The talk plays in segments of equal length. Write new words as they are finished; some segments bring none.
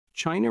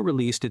China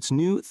released its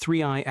new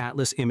three-eye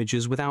atlas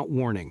images without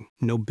warning.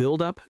 No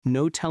build-up,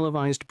 no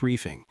televised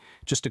briefing,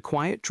 just a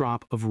quiet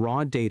drop of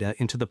raw data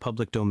into the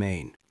public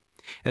domain.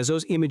 As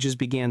those images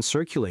began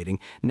circulating,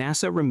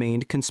 NASA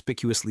remained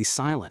conspicuously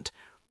silent.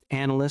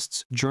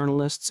 Analysts,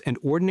 journalists, and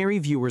ordinary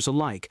viewers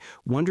alike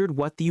wondered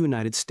what the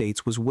United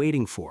States was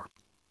waiting for.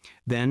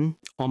 Then,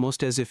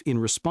 almost as if in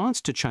response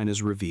to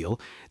China's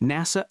reveal,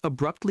 NASA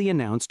abruptly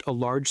announced a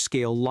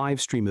large-scale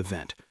live-stream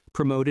event,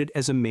 promoted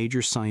as a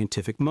major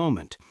scientific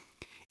moment.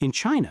 In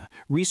China,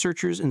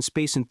 researchers and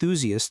space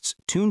enthusiasts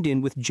tuned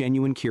in with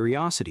genuine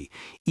curiosity,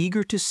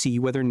 eager to see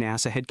whether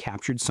NASA had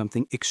captured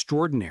something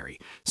extraordinary,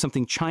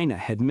 something China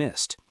had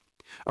missed.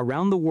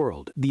 Around the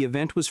world, the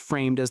event was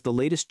framed as the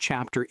latest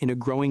chapter in a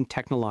growing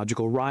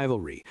technological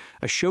rivalry,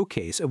 a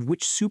showcase of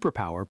which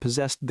superpower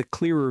possessed the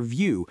clearer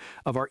view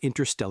of our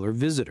interstellar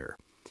visitor.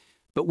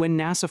 But when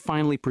NASA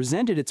finally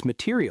presented its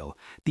material,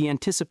 the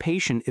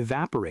anticipation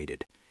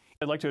evaporated.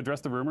 I'd like to address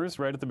the rumors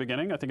right at the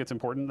beginning. I think it's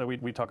important that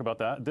we talk about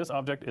that. This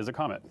object is a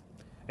comet.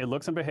 It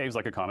looks and behaves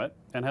like a comet,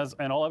 and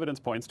all evidence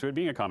points to it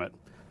being a comet.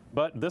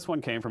 But this one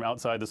came from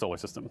outside the solar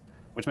system,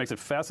 which makes it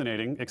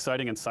fascinating,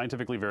 exciting, and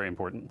scientifically very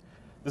important.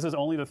 This is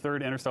only the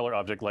third interstellar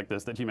object like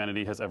this that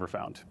humanity has ever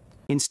found.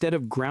 Instead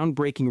of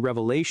groundbreaking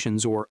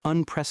revelations or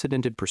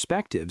unprecedented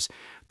perspectives,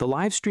 the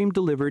live stream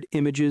delivered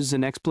images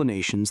and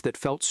explanations that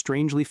felt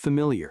strangely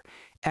familiar,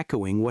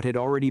 echoing what had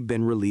already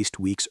been released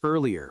weeks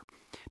earlier.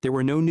 There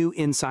were no new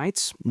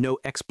insights, no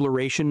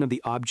exploration of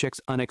the object's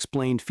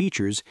unexplained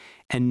features,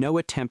 and no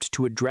attempt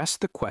to address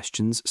the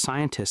questions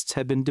scientists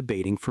had been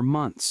debating for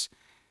months.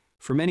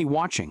 For many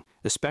watching,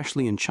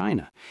 especially in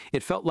China,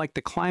 it felt like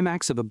the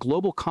climax of a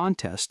global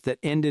contest that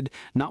ended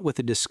not with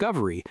a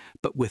discovery,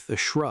 but with a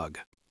shrug.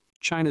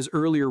 China's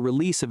earlier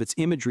release of its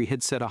imagery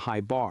had set a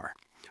high bar.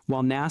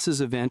 While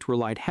NASA's event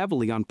relied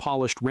heavily on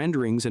polished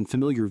renderings and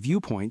familiar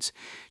viewpoints,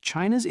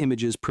 China's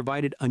images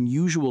provided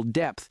unusual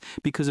depth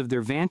because of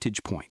their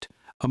vantage point,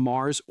 a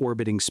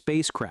Mars-orbiting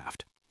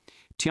spacecraft.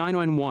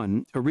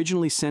 Tianwen-1,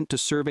 originally sent to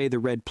survey the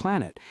Red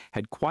Planet,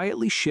 had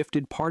quietly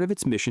shifted part of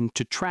its mission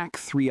to track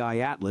Three-Eye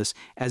Atlas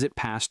as it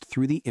passed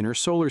through the inner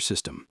solar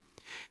system.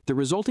 The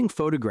resulting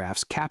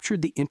photographs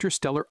captured the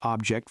interstellar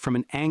object from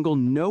an angle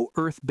no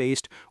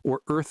Earth-based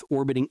or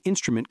Earth-orbiting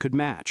instrument could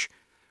match.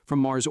 From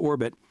Mars'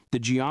 orbit, the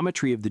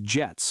geometry of the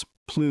jets,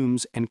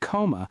 plumes, and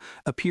coma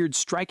appeared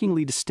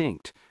strikingly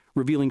distinct,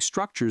 revealing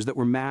structures that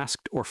were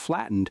masked or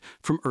flattened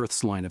from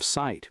Earth's line of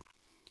sight.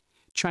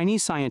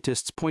 Chinese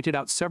scientists pointed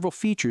out several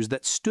features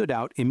that stood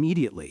out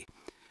immediately.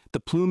 The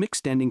plume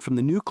extending from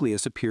the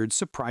nucleus appeared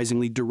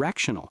surprisingly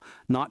directional,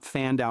 not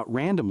fanned out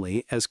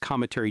randomly as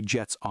cometary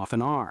jets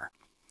often are.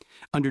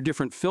 Under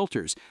different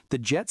filters, the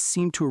jets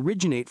seemed to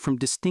originate from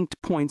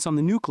distinct points on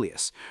the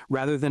nucleus,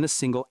 rather than a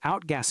single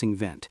outgassing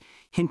vent,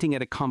 hinting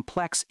at a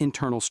complex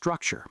internal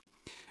structure.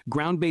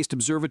 Ground-based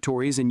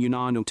observatories in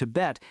Yunnan and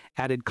Tibet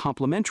added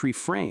complementary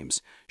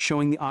frames,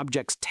 showing the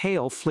object's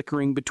tail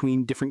flickering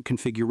between different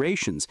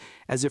configurations,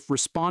 as if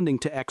responding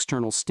to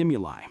external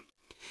stimuli.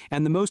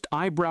 And the most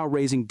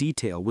eyebrow-raising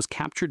detail was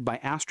captured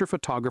by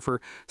astrophotographer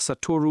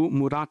Satoru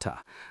Murata,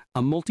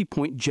 a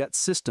multi-point jet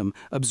system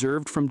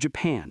observed from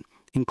Japan,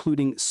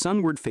 including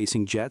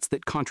sunward-facing jets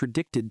that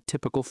contradicted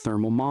typical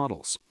thermal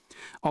models.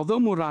 Although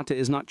Murata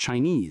is not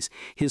Chinese,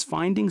 his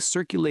findings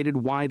circulated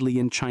widely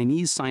in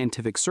Chinese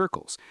scientific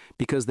circles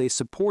because they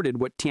supported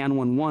what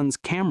Tianwen-1's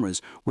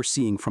cameras were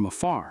seeing from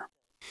afar.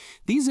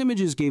 These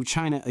images gave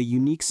China a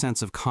unique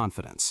sense of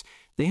confidence.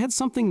 They had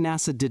something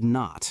NASA did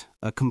not,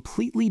 a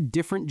completely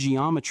different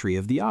geometry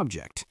of the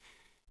object.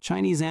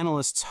 Chinese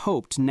analysts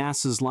hoped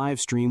NASA's live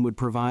stream would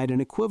provide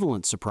an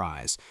equivalent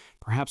surprise,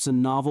 perhaps a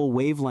novel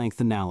wavelength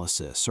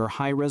analysis or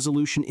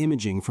high-resolution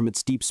imaging from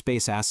its deep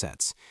space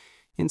assets.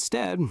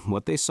 Instead,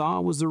 what they saw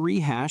was a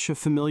rehash of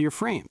familiar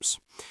frames.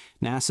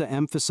 NASA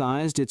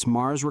emphasized its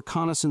Mars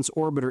Reconnaissance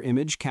Orbiter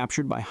image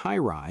captured by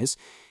HiRISE,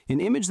 an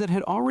image that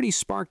had already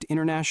sparked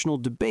international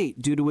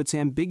debate due to its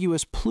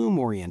ambiguous plume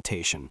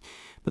orientation,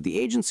 but the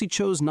agency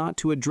chose not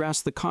to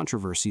address the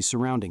controversy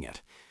surrounding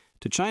it.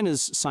 To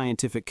China's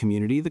scientific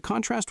community, the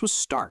contrast was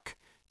stark.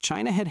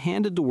 China had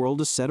handed the world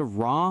a set of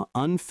raw,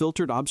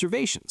 unfiltered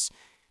observations.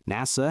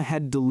 NASA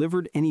had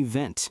delivered an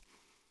event.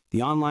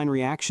 The online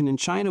reaction in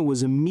China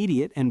was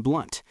immediate and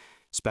blunt.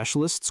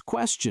 Specialists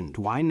questioned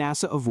why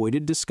NASA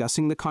avoided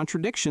discussing the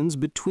contradictions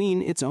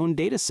between its own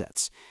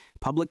datasets.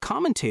 Public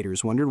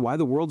commentators wondered why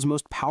the world's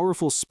most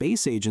powerful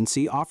space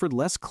agency offered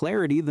less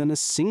clarity than a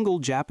single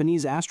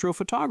Japanese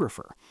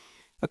astrophotographer.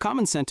 A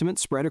common sentiment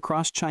spread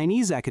across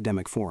Chinese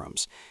academic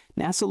forums.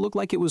 NASA looked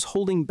like it was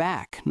holding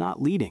back,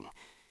 not leading.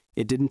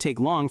 It didn't take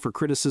long for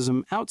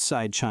criticism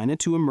outside China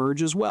to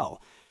emerge as well.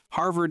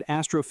 Harvard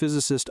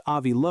astrophysicist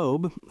Avi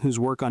Loeb, whose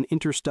work on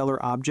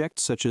interstellar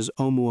objects such as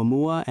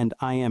Oumuamua and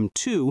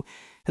IM-2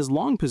 has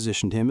long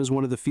positioned him as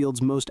one of the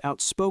field's most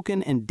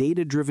outspoken and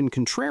data-driven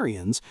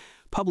contrarians,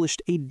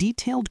 published a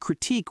detailed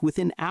critique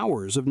within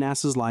hours of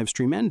NASA's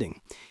livestream ending.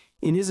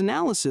 In his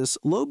analysis,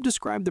 Loeb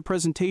described the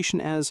presentation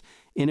as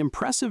an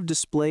impressive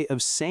display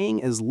of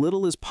saying as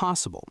little as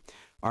possible,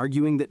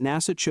 arguing that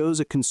NASA chose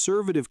a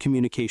conservative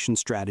communication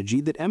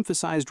strategy that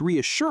emphasized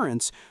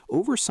reassurance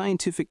over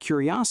scientific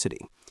curiosity.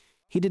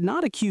 He did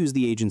not accuse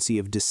the agency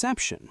of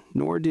deception,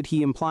 nor did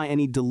he imply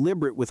any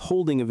deliberate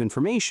withholding of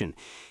information.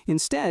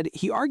 Instead,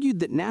 he argued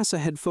that NASA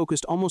had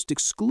focused almost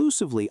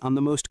exclusively on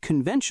the most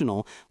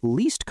conventional,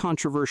 least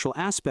controversial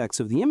aspects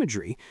of the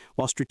imagery,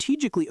 while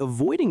strategically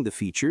avoiding the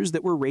features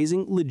that were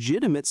raising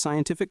legitimate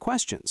scientific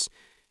questions.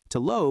 To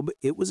Loeb,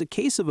 it was a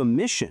case of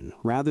omission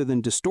rather than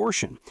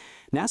distortion.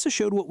 NASA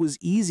showed what was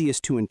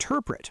easiest to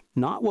interpret,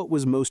 not what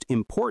was most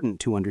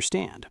important to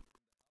understand.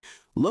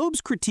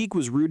 Loeb's critique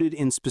was rooted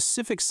in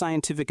specific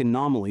scientific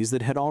anomalies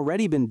that had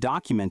already been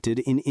documented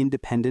in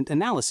independent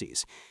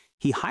analyses.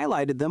 He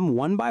highlighted them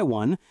one by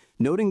one,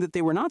 noting that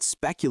they were not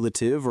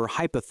speculative or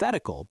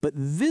hypothetical, but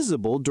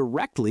visible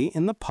directly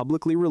in the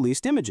publicly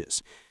released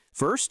images.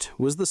 First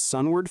was the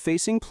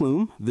sunward-facing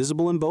plume,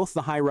 visible in both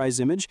the high-rise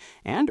image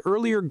and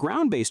earlier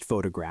ground-based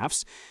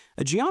photographs,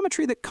 a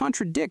geometry that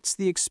contradicts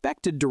the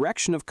expected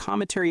direction of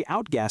cometary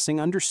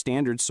outgassing under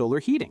standard solar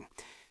heating.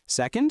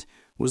 Second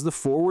was the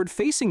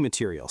forward-facing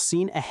material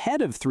seen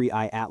ahead of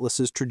 3I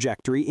Atlas's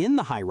trajectory in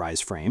the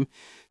high-rise frame,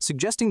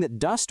 suggesting that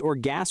dust or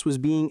gas was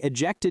being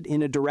ejected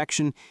in a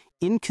direction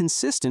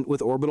inconsistent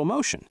with orbital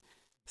motion.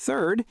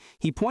 Third,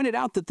 he pointed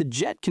out that the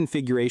jet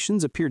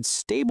configurations appeared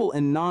stable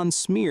and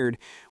non-smeared,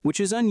 which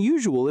is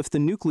unusual if the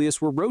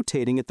nucleus were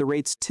rotating at the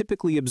rates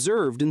typically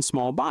observed in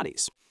small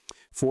bodies.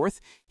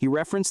 Fourth, he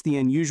referenced the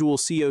unusual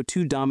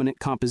CO2-dominant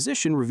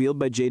composition revealed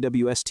by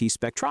JWST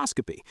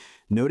spectroscopy,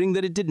 noting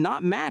that it did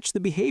not match the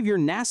behavior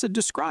NASA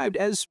described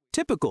as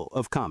typical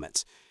of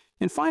comets.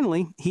 And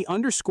finally, he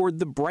underscored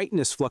the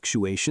brightness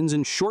fluctuations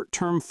and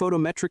short-term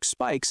photometric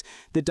spikes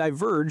that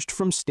diverged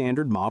from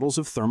standard models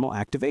of thermal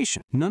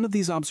activation. None of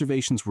these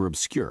observations were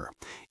obscure.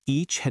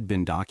 Each had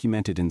been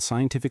documented in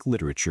scientific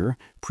literature,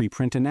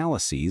 preprint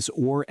analyses,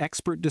 or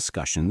expert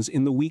discussions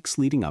in the weeks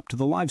leading up to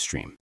the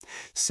livestream.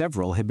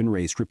 Several had been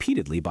raised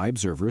repeatedly by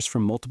observers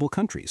from multiple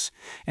countries,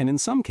 and in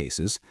some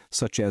cases,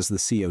 such as the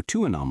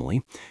CO2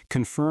 anomaly,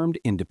 confirmed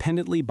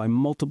independently by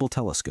multiple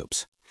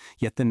telescopes.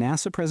 Yet the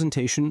NASA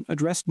presentation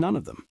addressed none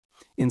of them.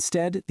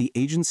 Instead, the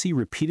agency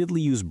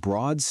repeatedly used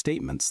broad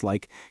statements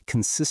like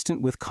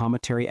consistent with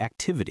cometary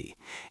activity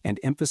and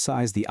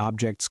emphasized the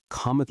object's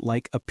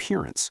comet-like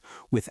appearance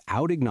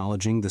without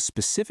acknowledging the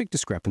specific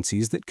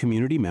discrepancies that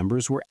community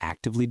members were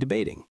actively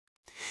debating.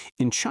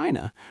 In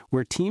China,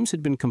 where teams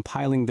had been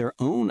compiling their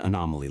own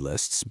anomaly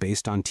lists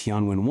based on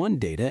Tianwen-1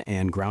 data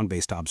and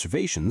ground-based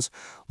observations,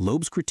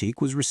 Loeb's critique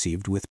was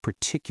received with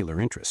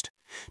particular interest.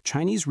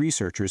 Chinese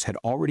researchers had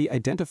already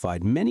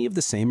identified many of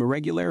the same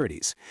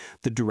irregularities: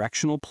 the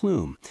directional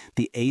plume,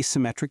 the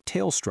asymmetric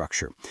tail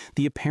structure,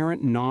 the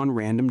apparent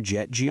non-random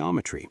jet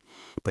geometry.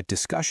 But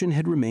discussion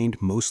had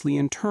remained mostly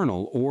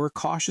internal or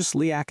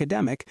cautiously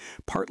academic,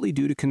 partly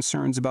due to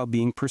concerns about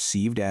being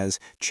perceived as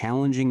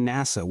challenging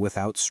NASA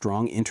without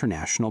strong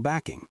international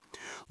backing.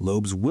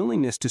 Loeb's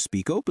willingness to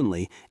speak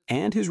openly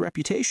and his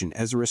reputation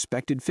as a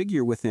respected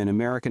figure within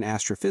American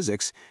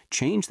astrophysics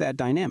changed that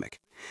dynamic.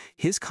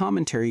 His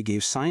commentary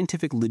gave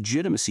scientific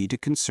legitimacy to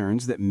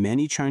concerns that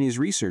many Chinese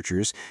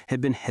researchers had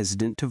been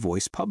hesitant to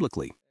voice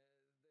publicly.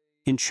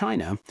 In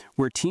China,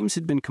 where teams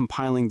had been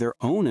compiling their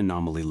own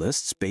anomaly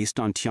lists based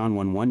on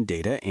Tianwen-1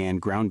 data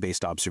and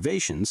ground-based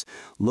observations,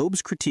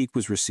 Loeb's critique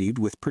was received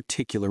with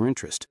particular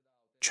interest.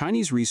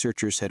 Chinese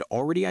researchers had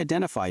already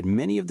identified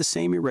many of the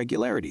same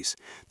irregularities: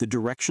 the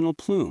directional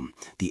plume,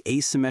 the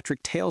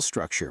asymmetric tail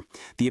structure,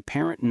 the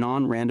apparent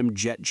non-random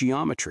jet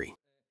geometry.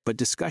 But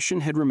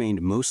discussion had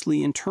remained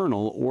mostly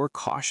internal or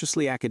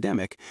cautiously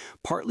academic,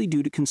 partly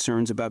due to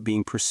concerns about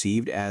being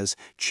perceived as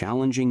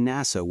challenging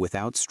NASA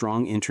without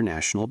strong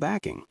international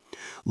backing.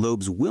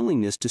 Loeb's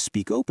willingness to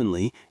speak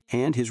openly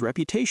and his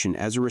reputation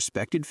as a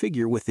respected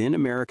figure within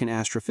American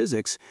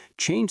astrophysics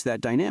changed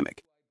that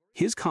dynamic.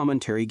 His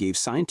commentary gave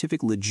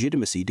scientific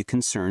legitimacy to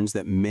concerns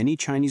that many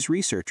Chinese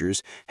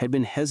researchers had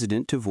been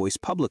hesitant to voice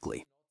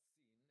publicly.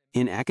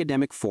 In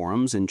academic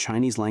forums and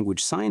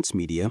Chinese-language science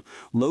media,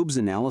 Loeb's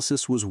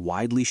analysis was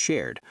widely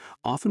shared,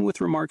 often with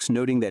remarks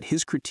noting that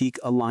his critique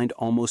aligned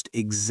almost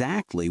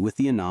exactly with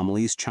the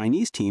anomalies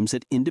Chinese teams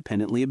had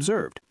independently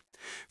observed.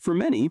 For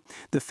many,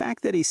 the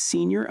fact that a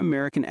senior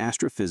American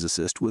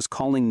astrophysicist was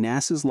calling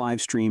NASA's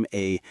livestream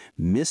a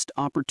missed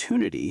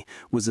opportunity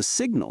was a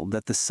signal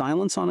that the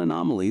silence on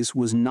anomalies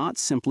was not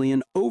simply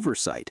an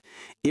oversight.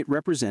 It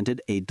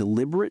represented a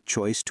deliberate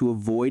choice to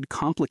avoid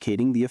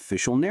complicating the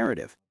official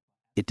narrative.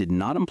 It did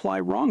not imply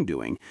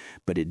wrongdoing,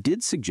 but it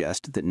did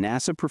suggest that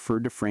NASA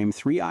preferred to frame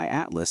 3I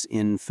Atlas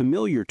in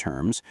familiar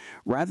terms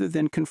rather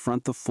than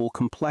confront the full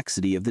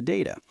complexity of the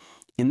data.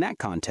 In that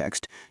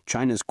context,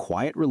 China's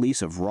quiet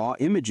release of raw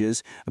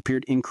images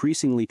appeared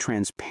increasingly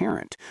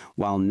transparent,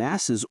 while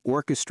NASA's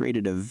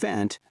orchestrated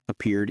event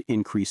appeared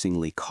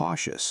increasingly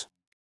cautious.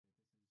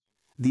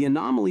 The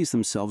anomalies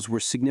themselves were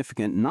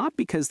significant not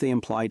because they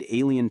implied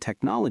alien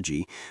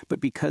technology,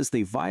 but because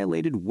they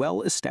violated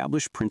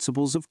well-established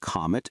principles of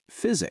comet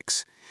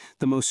physics.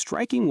 The most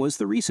striking was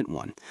the recent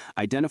one,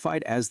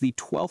 identified as the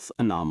 12th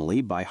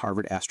anomaly by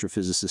Harvard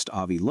astrophysicist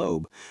Avi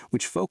Loeb,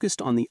 which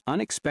focused on the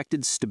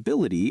unexpected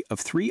stability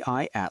of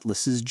 3I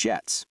Atlas's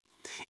jets.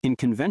 In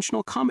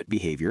conventional comet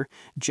behavior,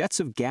 jets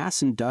of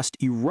gas and dust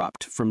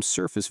erupt from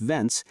surface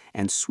vents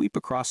and sweep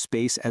across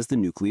space as the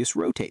nucleus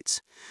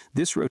rotates.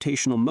 This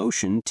rotational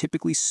motion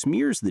typically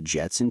smears the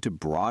jets into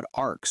broad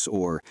arcs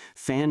or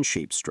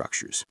fan-shaped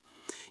structures.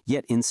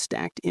 Yet in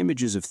stacked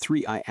images of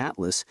 3I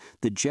Atlas,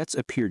 the jets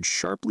appeared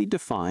sharply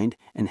defined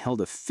and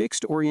held a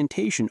fixed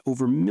orientation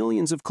over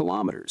millions of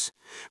kilometers.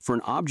 For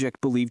an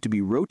object believed to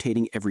be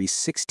rotating every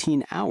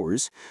 16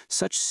 hours,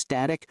 such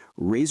static,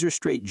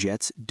 razor-straight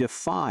jets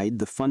defied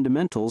the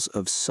fundamentals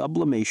of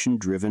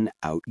sublimation-driven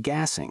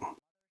outgassing.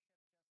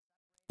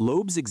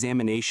 Loeb's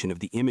examination of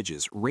the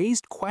images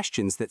raised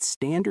questions that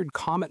standard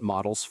comet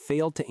models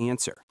failed to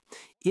answer.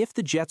 If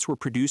the jets were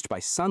produced by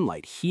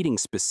sunlight heating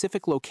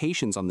specific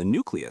locations on the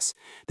nucleus,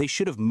 they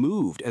should have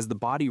moved as the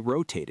body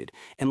rotated,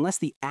 unless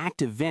the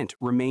active vent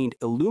remained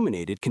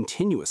illuminated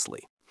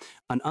continuously,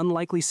 an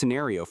unlikely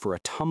scenario for a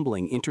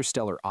tumbling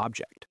interstellar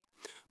object.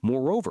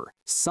 Moreover,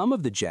 some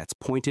of the jets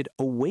pointed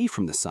away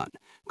from the sun,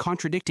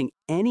 contradicting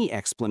any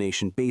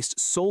explanation based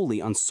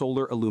solely on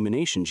solar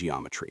illumination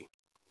geometry.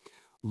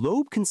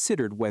 Loeb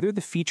considered whether the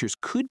features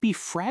could be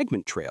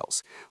fragment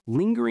trails,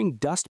 lingering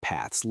dust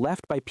paths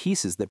left by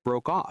pieces that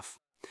broke off.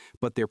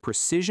 But their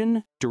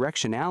precision,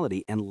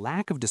 directionality, and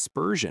lack of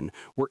dispersion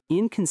were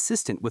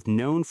inconsistent with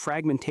known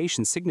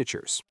fragmentation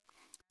signatures.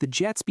 The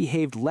jets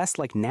behaved less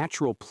like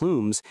natural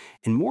plumes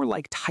and more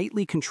like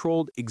tightly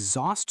controlled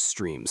exhaust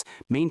streams,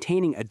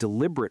 maintaining a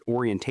deliberate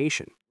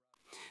orientation.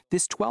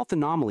 This 12th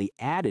anomaly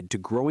added to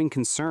growing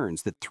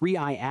concerns that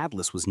 3I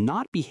Atlas was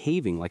not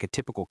behaving like a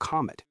typical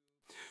comet.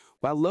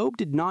 While Loeb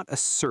did not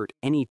assert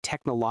any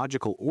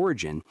technological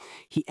origin,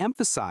 he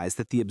emphasized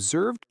that the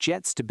observed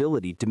jet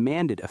stability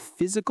demanded a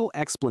physical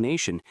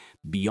explanation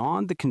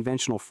beyond the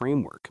conventional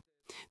framework.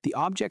 The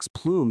object's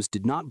plumes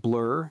did not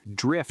blur,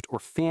 drift, or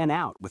fan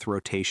out with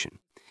rotation.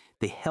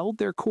 They held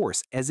their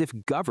course as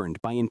if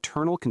governed by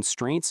internal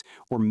constraints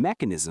or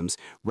mechanisms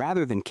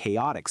rather than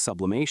chaotic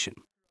sublimation.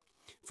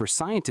 For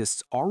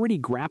scientists already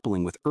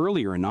grappling with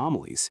earlier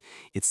anomalies,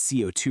 its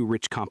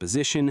CO2-rich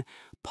composition,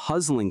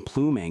 puzzling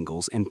plume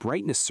angles, and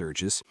brightness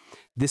surges,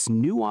 this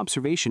new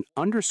observation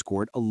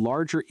underscored a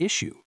larger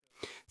issue.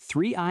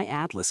 3I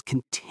Atlas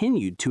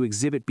continued to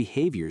exhibit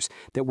behaviors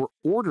that were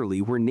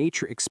orderly where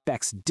nature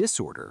expects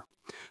disorder,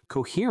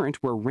 coherent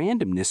where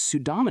randomness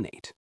should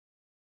dominate.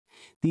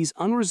 These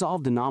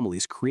unresolved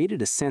anomalies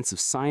created a sense of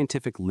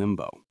scientific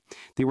limbo.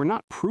 They were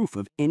not proof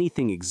of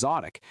anything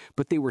exotic,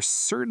 but they were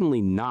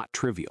certainly not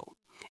trivial.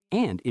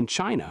 And in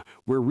China,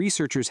 where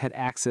researchers had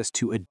access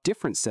to a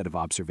different set of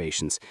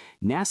observations,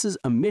 NASA's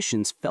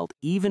omissions felt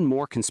even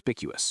more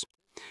conspicuous.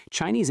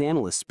 Chinese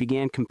analysts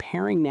began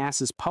comparing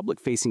NASA's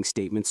public-facing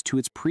statements to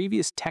its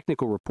previous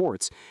technical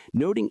reports,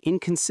 noting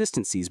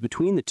inconsistencies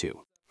between the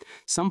two.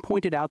 Some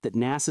pointed out that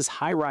NASA's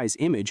high-rise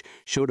image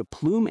showed a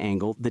plume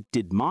angle that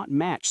did not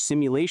match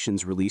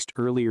simulations released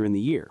earlier in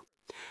the year.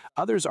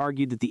 Others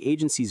argued that the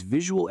agency's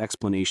visual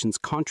explanations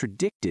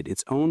contradicted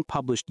its own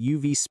published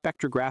UV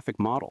spectrographic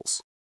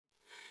models.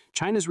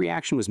 China's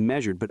reaction was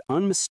measured but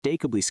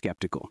unmistakably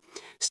skeptical.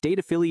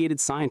 State-affiliated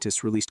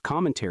scientists released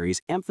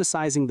commentaries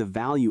emphasizing the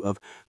value of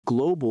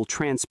global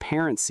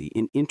transparency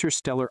in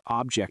interstellar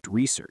object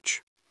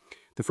research.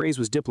 The phrase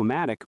was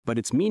diplomatic, but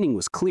its meaning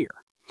was clear.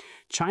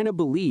 China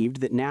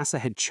believed that NASA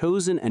had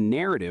chosen a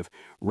narrative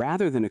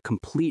rather than a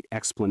complete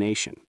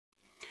explanation.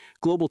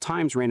 Global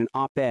Times ran an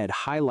op-ed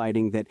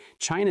highlighting that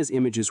China's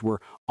images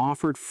were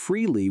offered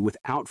freely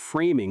without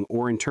framing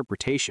or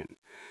interpretation,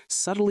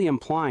 subtly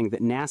implying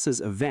that NASA's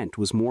event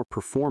was more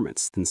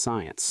performance than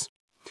science.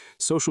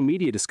 Social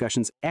media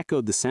discussions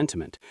echoed the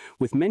sentiment,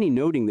 with many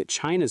noting that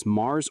China's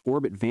Mars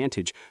orbit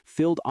vantage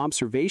filled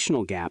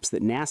observational gaps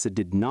that NASA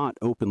did not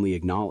openly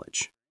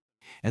acknowledge.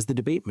 As the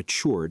debate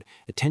matured,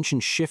 attention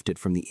shifted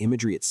from the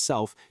imagery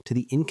itself to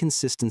the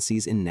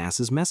inconsistencies in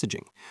NASA's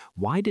messaging.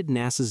 Why did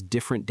NASA's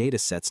different data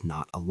sets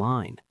not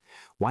align?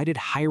 Why did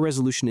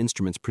high-resolution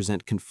instruments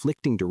present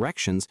conflicting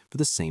directions for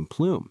the same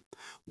plume?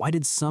 Why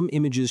did some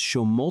images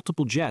show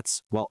multiple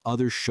jets while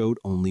others showed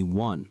only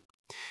one?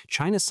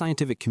 China's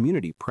scientific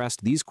community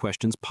pressed these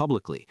questions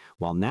publicly,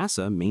 while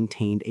NASA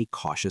maintained a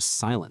cautious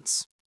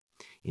silence.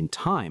 In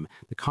time,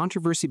 the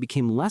controversy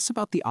became less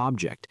about the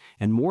object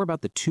and more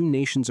about the two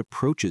nations'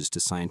 approaches to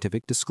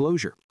scientific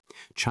disclosure.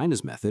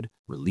 China's method,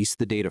 release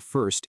the data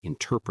first,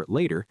 interpret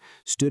later,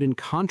 stood in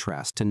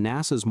contrast to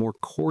NASA's more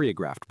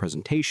choreographed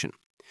presentation.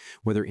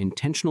 Whether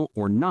intentional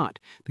or not,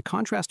 the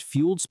contrast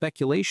fueled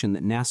speculation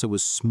that NASA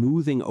was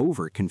smoothing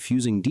over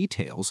confusing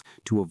details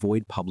to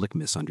avoid public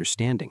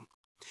misunderstanding.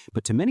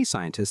 But to many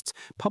scientists,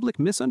 public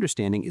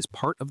misunderstanding is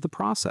part of the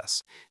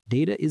process.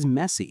 Data is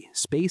messy,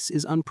 space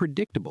is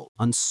unpredictable,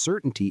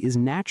 uncertainty is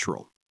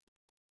natural.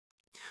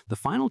 The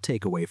final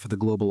takeaway for the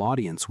global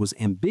audience was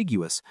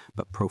ambiguous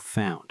but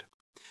profound.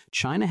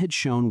 China had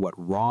shown what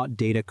raw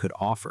data could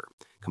offer: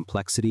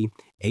 complexity,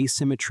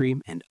 asymmetry,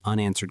 and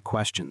unanswered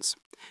questions.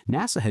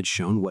 NASA had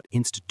shown what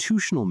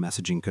institutional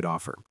messaging could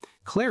offer: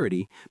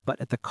 clarity, but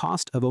at the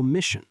cost of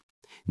omission.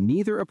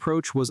 Neither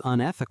approach was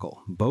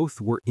unethical,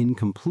 both were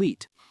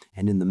incomplete,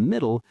 and in the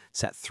middle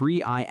sat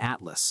 3I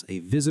Atlas, a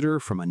visitor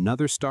from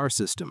another star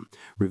system,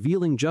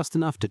 revealing just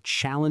enough to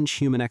challenge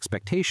human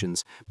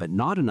expectations, but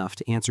not enough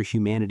to answer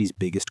humanity's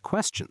biggest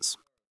questions.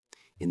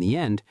 In the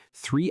end,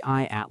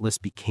 3I Atlas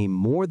became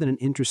more than an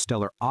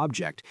interstellar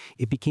object.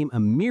 It became a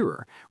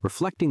mirror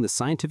reflecting the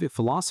scientific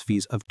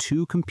philosophies of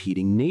two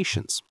competing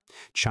nations.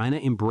 China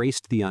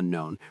embraced the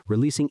unknown,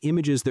 releasing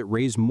images that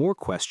raised more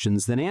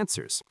questions than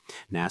answers.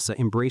 NASA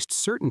embraced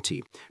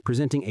certainty,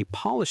 presenting a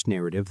polished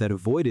narrative that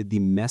avoided the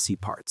messy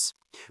parts.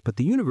 But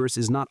the universe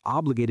is not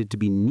obligated to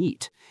be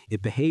neat.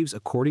 It behaves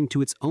according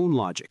to its own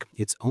logic,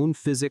 its own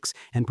physics,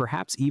 and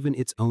perhaps even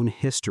its own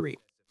history.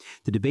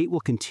 The debate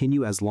will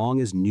continue as long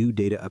as new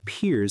data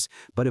appears,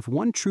 but if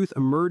one truth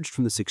emerged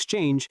from this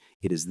exchange,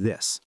 it is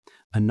this: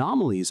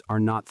 anomalies are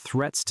not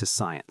threats to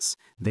science,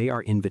 they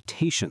are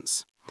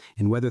invitations.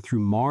 And whether through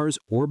Mars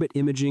orbit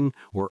imaging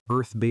or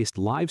Earth-based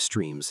live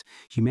streams,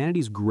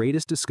 humanity's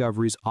greatest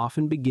discoveries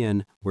often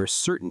begin where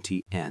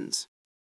certainty ends.